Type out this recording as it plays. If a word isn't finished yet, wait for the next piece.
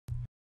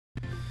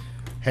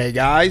Hey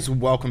guys,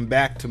 welcome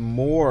back to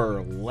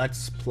more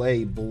Let's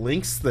Play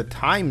Blinx the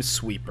Time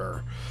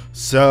Sweeper.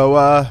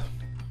 So,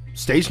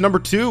 stage number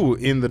 2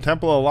 in the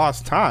Temple of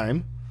Lost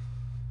Time.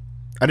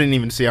 I didn't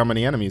even see how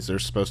many enemies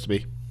there's supposed to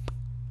be.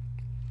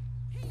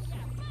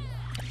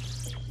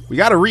 We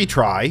got a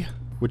retry,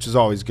 which is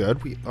always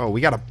good.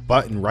 We got a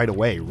button right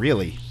away,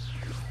 really.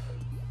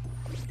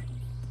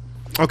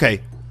 Okay,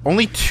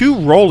 only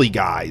 2 rolly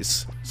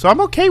guys, so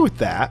I'm okay with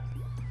that.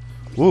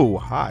 Whoa,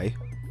 hi.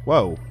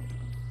 Whoa.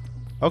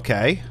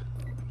 Okay.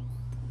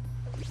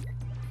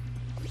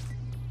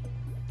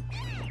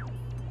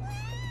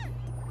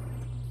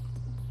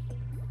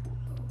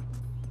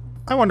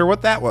 I wonder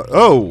what that was.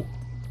 Oh,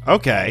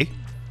 okay.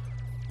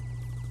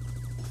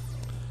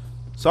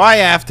 So I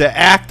have to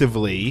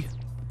actively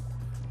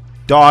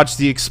dodge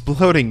the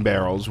exploding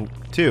barrels,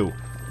 too.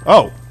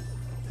 Oh.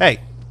 Hey.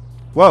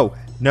 Whoa.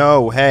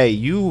 No, hey,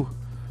 you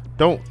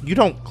don't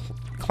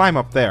climb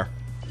up there.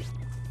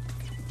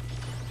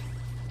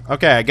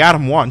 Okay, I got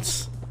him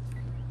once.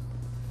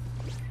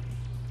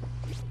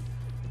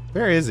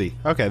 Where is he?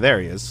 Okay,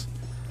 there he is.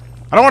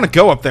 I don't want to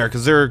go up there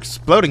because there are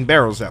exploding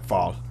barrels that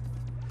fall.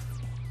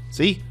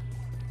 See?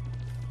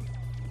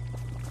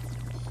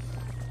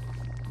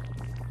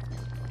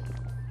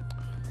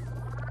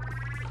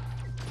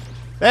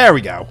 There we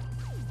go.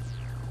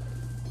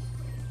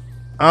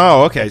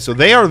 Oh, okay. So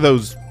they are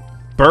those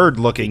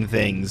bird-looking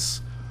things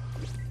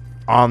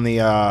on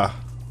the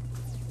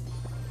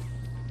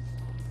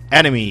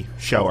enemy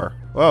shower.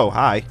 Whoa,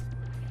 hi.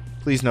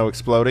 Please no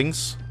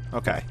explodings.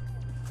 Okay.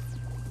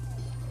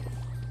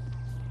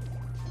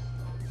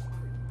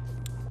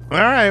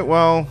 Alright,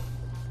 well...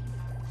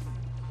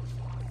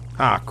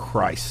 Ah,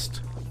 Christ.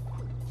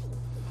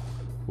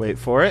 Wait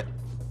for it.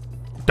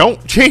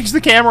 Don't change the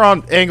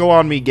camera angle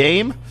on me,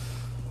 game.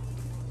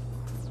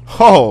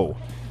 Oh.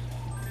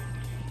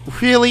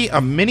 Really? A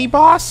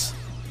mini-boss?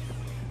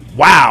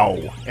 Wow.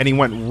 And he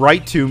went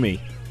right to me.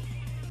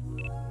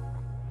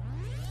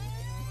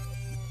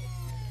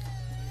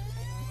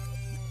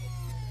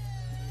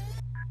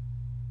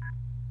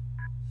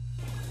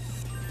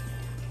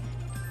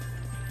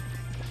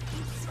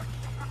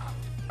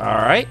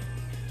 Alright.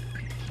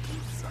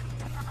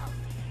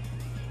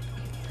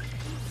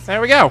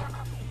 There we go.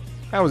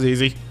 That was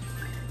easy.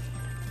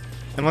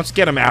 And let's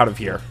get him out of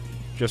here.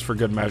 Just for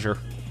good measure.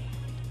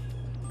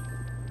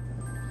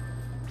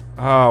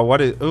 Oh, what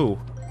is... Ooh.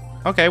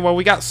 Okay, well,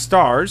 we got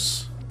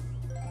stars.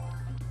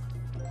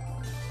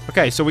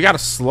 Okay, so we got a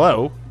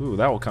slow. Ooh,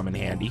 that will come in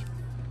handy.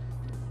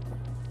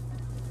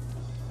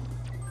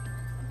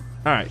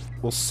 Alright,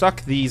 we'll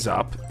suck these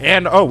up.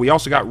 And, oh, we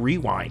also got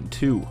rewind,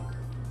 too.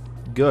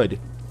 Good.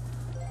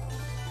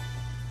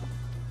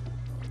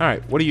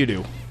 Alright, what do you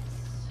do?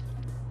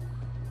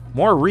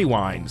 More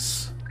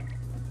rewinds.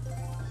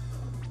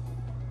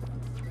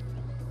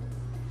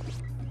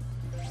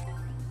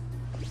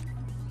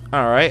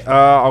 Alright,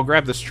 I'll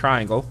grab this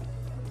triangle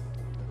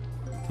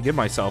to give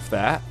myself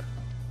that.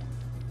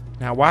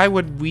 Now, why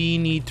would we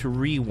need to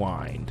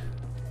rewind?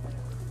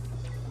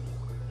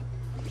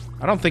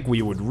 I don't think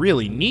we would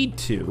really need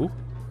to.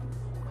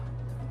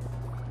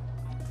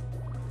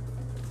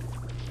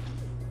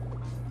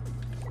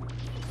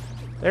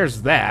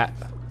 There's that.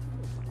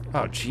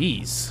 Oh,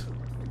 jeez.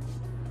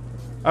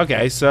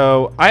 Okay,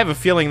 so I have a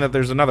feeling that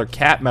there's another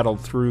cat medal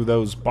through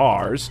those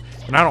bars,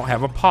 and I don't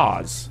have a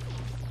pause.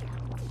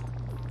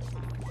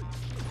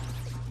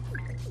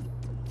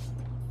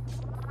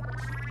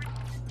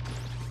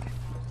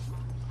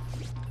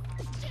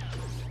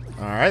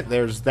 Alright,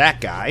 there's that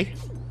guy.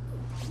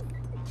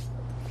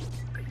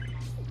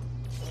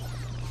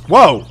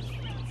 Whoa!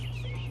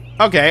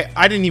 Okay,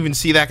 I didn't even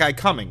see that guy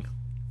coming.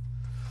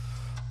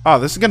 Oh,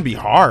 this is gonna be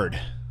hard.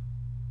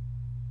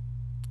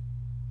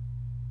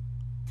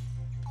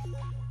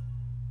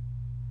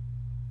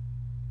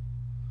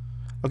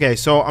 Okay,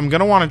 so I'm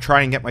gonna want to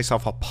try and get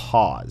myself a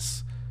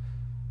pause.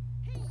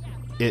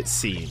 It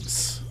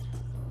seems.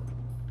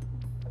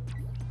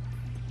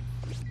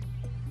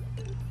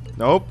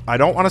 Nope, I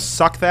don't want to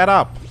suck that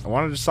up. I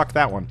wanted to suck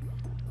that one.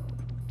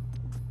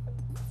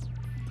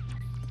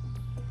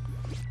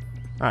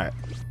 Alright.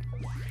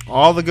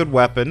 All the good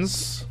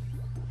weapons.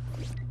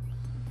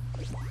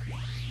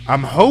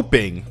 I'm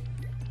hoping,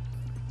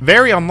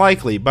 very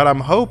unlikely, but I'm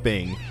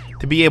hoping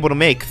to be able to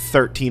make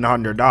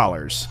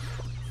 $1,300.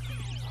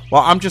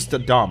 Well, I'm just a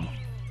dumb.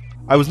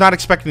 I was not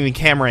expecting the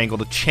camera angle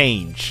to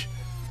change.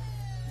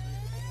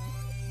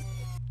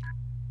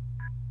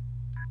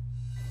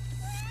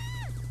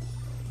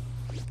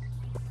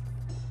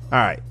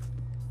 Alright.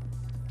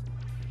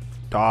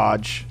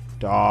 Dodge.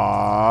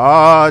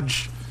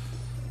 Dodge.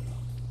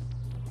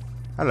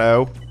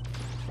 Hello.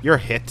 You're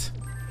hit.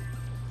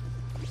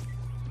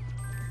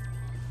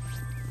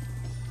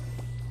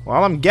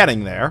 Well, I'm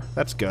getting there.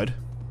 That's good.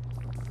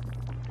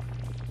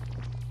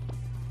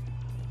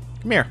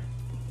 Come here.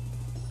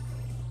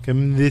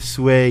 Come this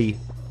way.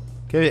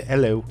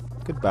 Hello.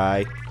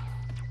 Goodbye.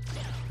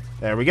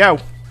 There we go.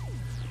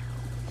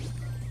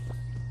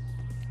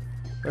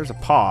 There's a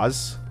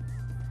pause.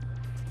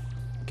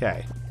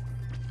 Okay.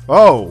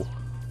 Oh!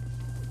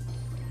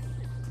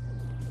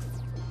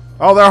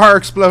 Oh, there are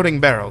exploding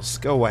barrels.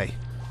 Go away.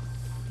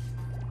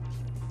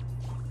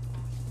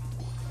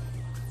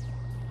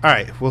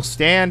 Alright, we'll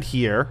stand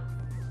here.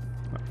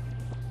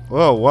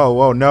 Whoa, whoa,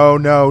 whoa. No,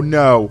 no,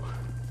 no.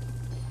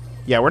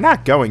 Yeah, we're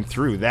not going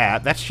through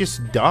that. That's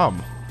just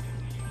dumb.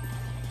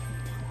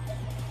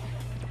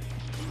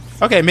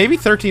 Okay, maybe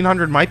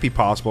 1,300 might be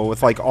possible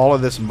with, like, all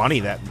of this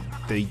money that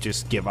they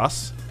just give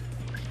us.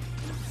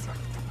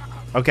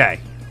 Okay.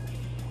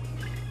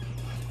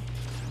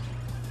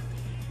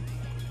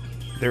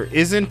 There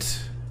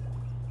isn't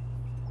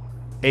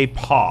a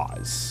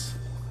pause.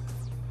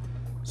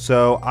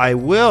 So I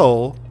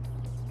will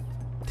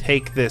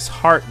take this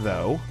heart,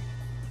 though.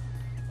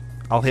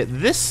 I'll hit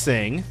this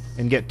thing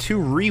and get 2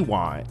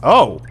 rewind.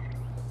 Oh!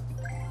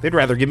 They'd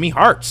rather give me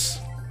hearts.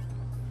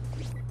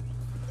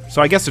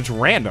 So I guess it's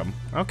random.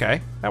 Okay,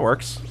 that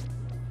works.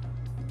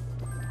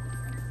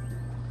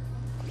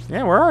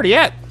 Yeah, we're already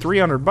at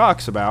 300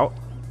 bucks about.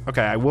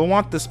 Okay, I will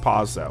want this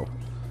pause, though.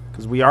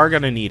 Because we are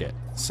going to need it.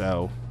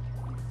 So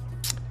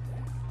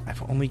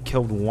I've only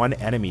killed 1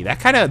 enemy. That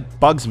kind of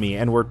bugs me,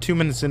 and we're 2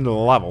 minutes into the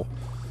level.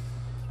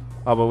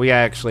 Oh, but we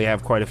actually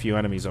have quite a few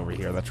enemies over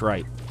here. That's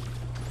right.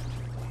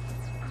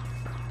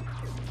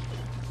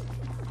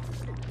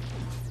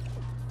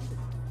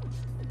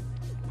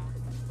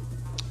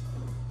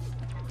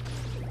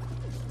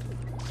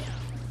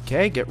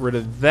 Okay, get rid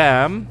of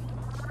them.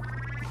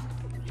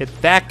 Hit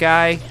that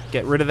guy.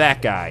 Get rid of that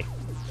guy.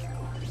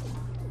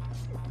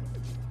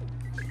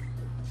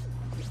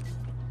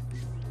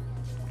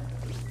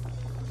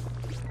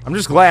 I'm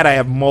just glad I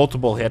have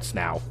multiple hits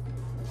now.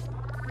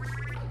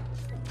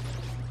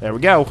 There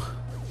we go.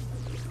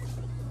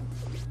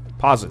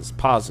 Pauses,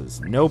 pauses,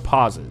 no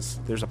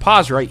pauses. There's a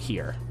pause right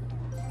here.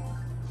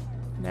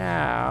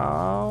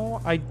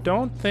 Now, I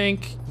don't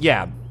think...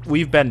 Yeah,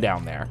 we've been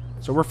down there.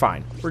 So we're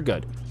fine. We're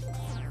good.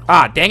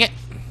 Ah, dang it.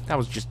 That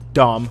was just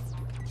dumb.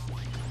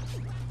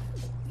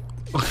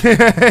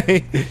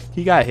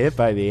 He got hit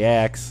by the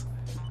axe.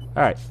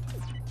 Alright.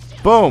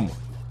 Boom.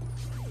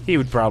 He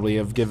would probably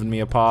have given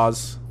me a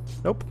pause.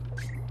 Nope.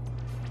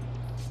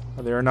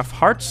 Are there enough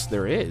hearts?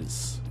 There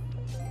is.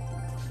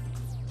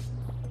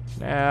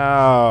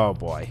 Oh,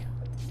 boy.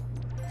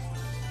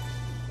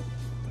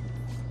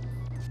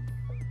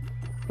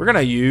 We're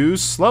gonna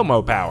use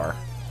slow-mo power.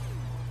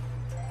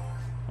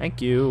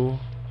 Thank you.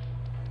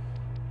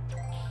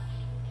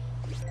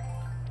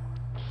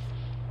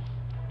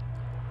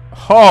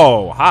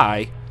 Oh,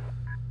 hi.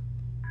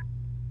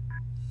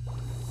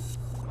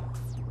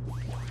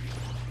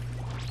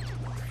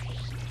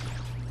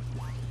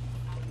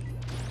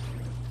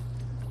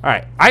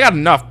 Alright, I got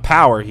enough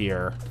power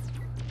here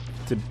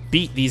to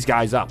beat these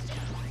guys up.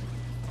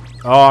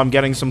 Oh, I'm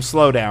getting some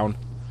slowdown.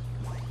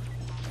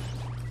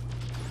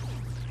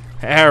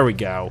 There we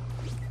go.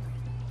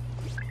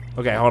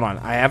 Okay, hold on.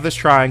 I have this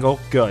triangle.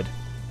 Good.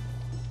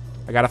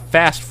 I got a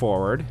fast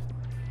forward.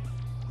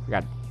 I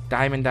got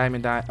diamond,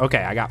 diamond, diamond.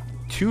 Okay, I got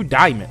 2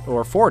 diamond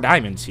or 4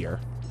 diamonds here.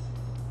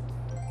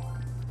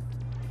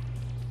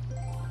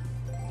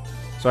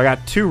 So I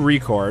got 2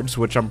 records,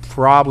 which I'm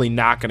probably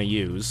not going to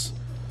use.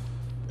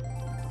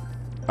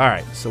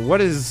 Alright, so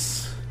what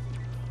is...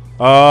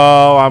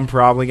 Oh, I'm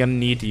probably going to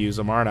need to use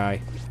them, aren't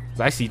I? 'Cause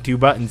I see 2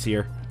 buttons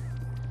here.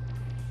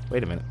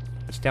 Wait a minute.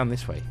 It's down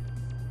this way.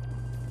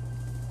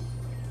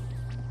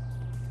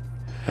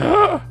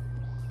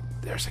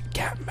 There's a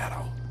gap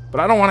metal.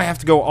 But I don't want to have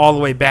to go all the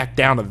way back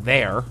down to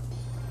there.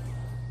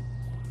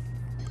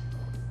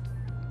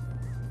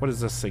 What does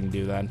this thing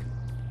do then?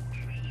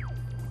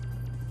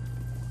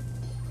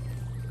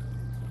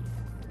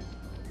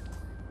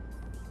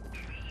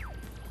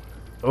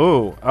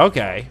 Oh,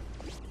 okay.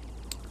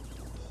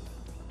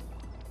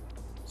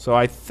 So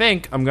I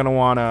think I'm going to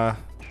want to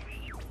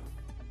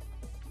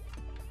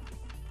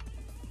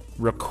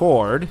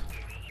record.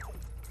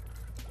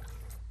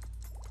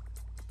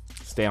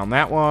 Stay on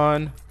that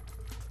one.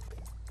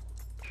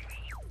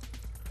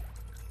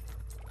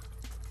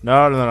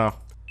 No, no, no.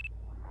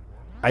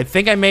 I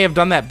think I may have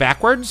done that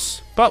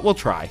backwards, but we'll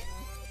try.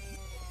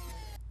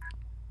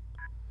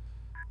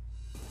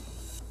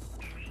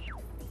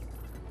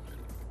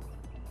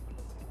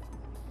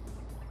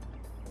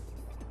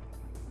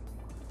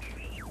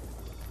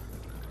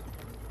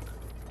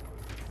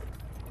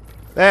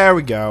 There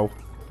we go.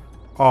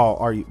 Oh,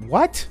 are you...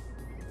 What?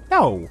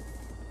 No.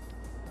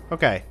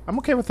 Okay, I'm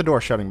okay with the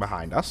door shutting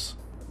behind us.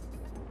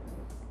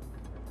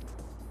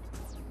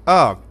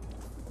 Oh.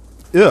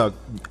 Ugh.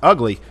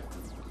 Ugly.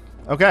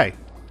 Okay.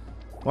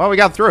 Well, we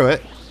got through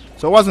it.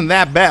 So it wasn't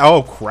that bad.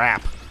 Oh,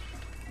 crap.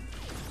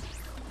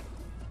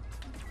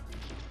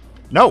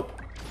 No.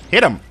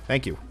 Hit him.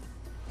 Thank you.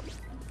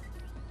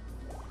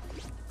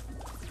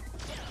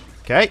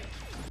 Okay.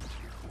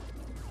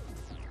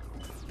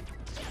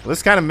 Well,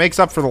 this kind of makes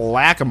up for the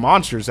lack of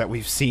monsters that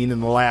we've seen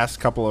in the last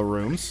couple of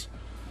rooms.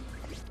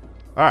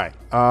 Alright.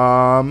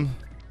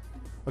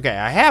 Okay,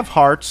 I have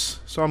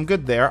hearts, so I'm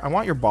good there. I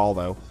want your ball,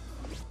 though.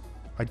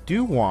 I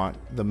do want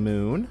the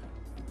moon.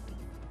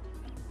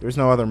 There's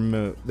no other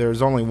moon.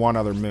 There's only one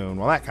other moon.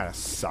 Well, that kind of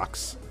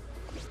sucks.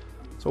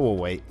 So we'll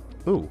wait.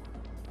 Ooh,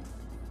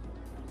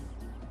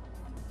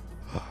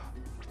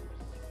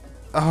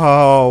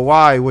 Oh,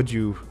 why would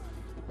you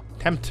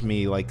tempt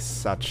me like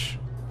such?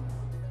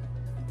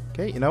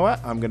 Okay, you know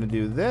what? I'm going to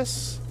do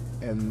this,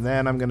 and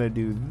then I'm going to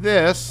do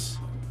this.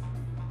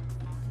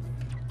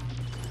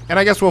 And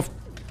I guess we'll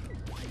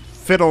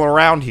fiddle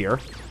around here.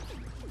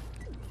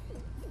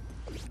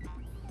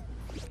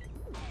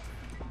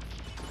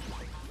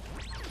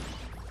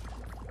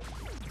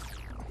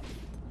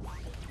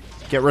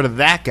 Get rid of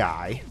that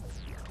guy.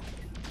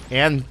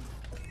 And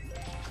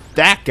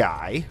that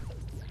guy.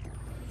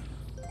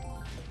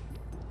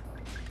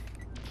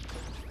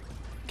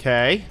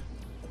 Okay.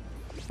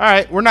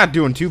 Alright, we're not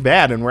doing too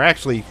bad, and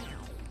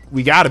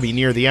we gotta be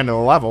near the end of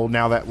the level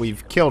now that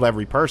we've killed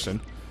every person.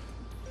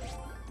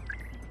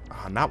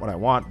 Not what I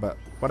want, but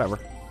whatever.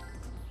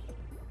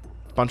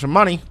 Bunch of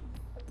money.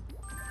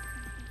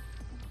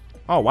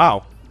 Oh,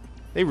 wow.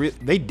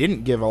 They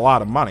didn't give a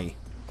lot of money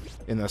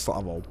in this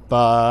level,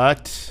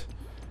 but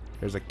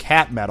there's a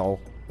cat medal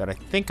that I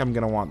think I'm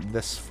gonna want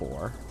this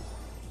for.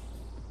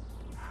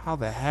 How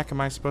the heck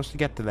am I supposed to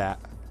get to that?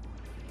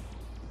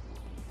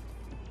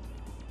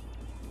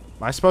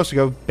 Am I supposed to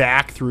go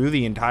back through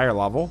the entire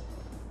level?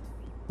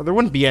 Well, there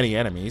wouldn't be any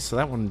enemies, so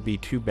that wouldn't be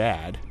too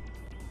bad.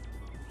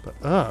 But,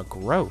 ugh,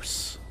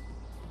 gross.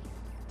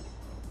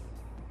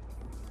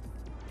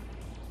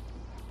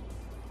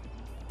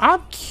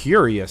 I'm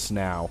curious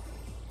now.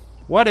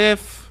 What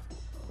if...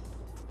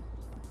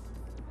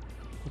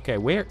 Okay,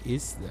 where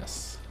is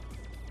this?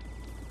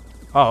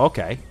 Oh,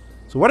 okay.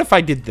 So what if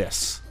I did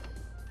this?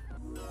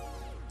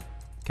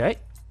 Okay.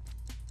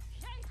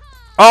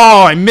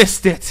 Oh, I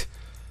missed it!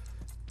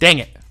 Dang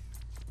it.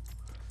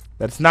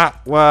 That's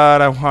not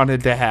what I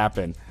wanted to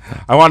happen.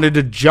 I wanted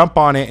to jump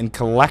on it and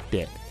collect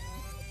it.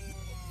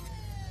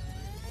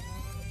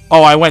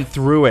 Oh, I went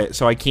through it,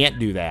 so I can't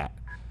do that.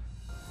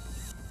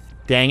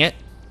 Dang it.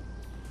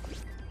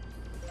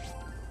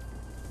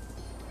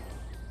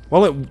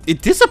 Well,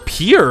 it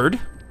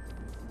disappeared.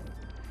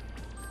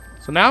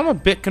 So now I'm a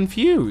bit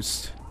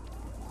confused.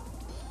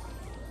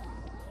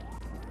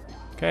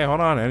 Okay, hold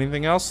on.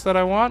 Anything else that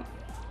I want?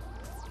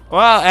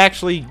 Well,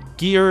 actually,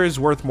 gear is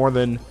worth more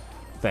than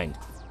thing.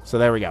 So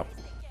there we go.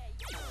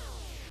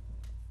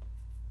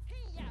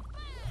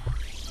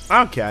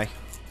 Okay.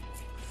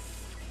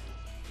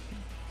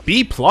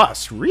 B+,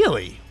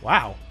 really?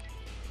 Wow.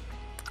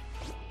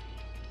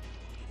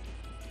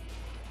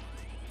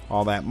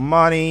 All that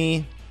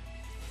money.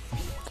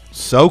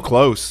 So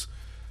close.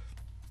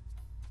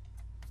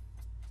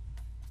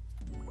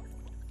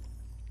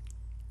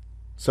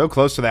 So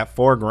close to that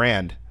 4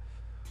 grand.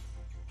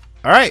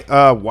 All right.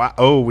 Wow.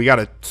 Oh, we got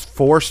a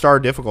 4-star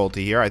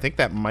difficulty here. I think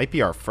that might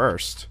be our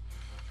first.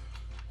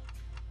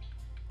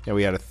 Yeah,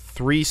 we had a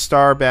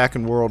 3-star back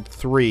in World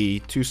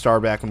 3, 2-star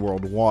back in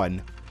World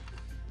 1.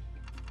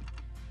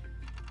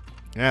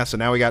 Yeah, so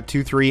now we got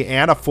 2, 3,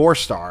 and a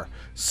 4-star.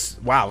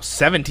 Wow,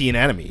 17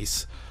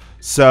 enemies.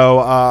 So,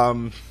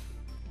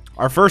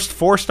 our first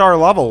 4-star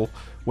level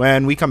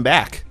when we come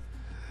back.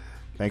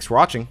 Thanks for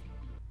watching.